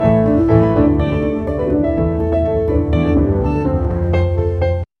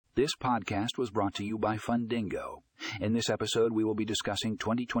podcast was brought to you by Fundingo. In this episode, we will be discussing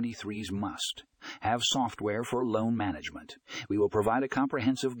 2023's must have software for loan management. We will provide a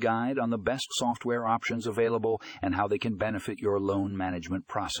comprehensive guide on the best software options available and how they can benefit your loan management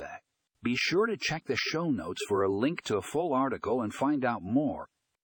process. Be sure to check the show notes for a link to a full article and find out more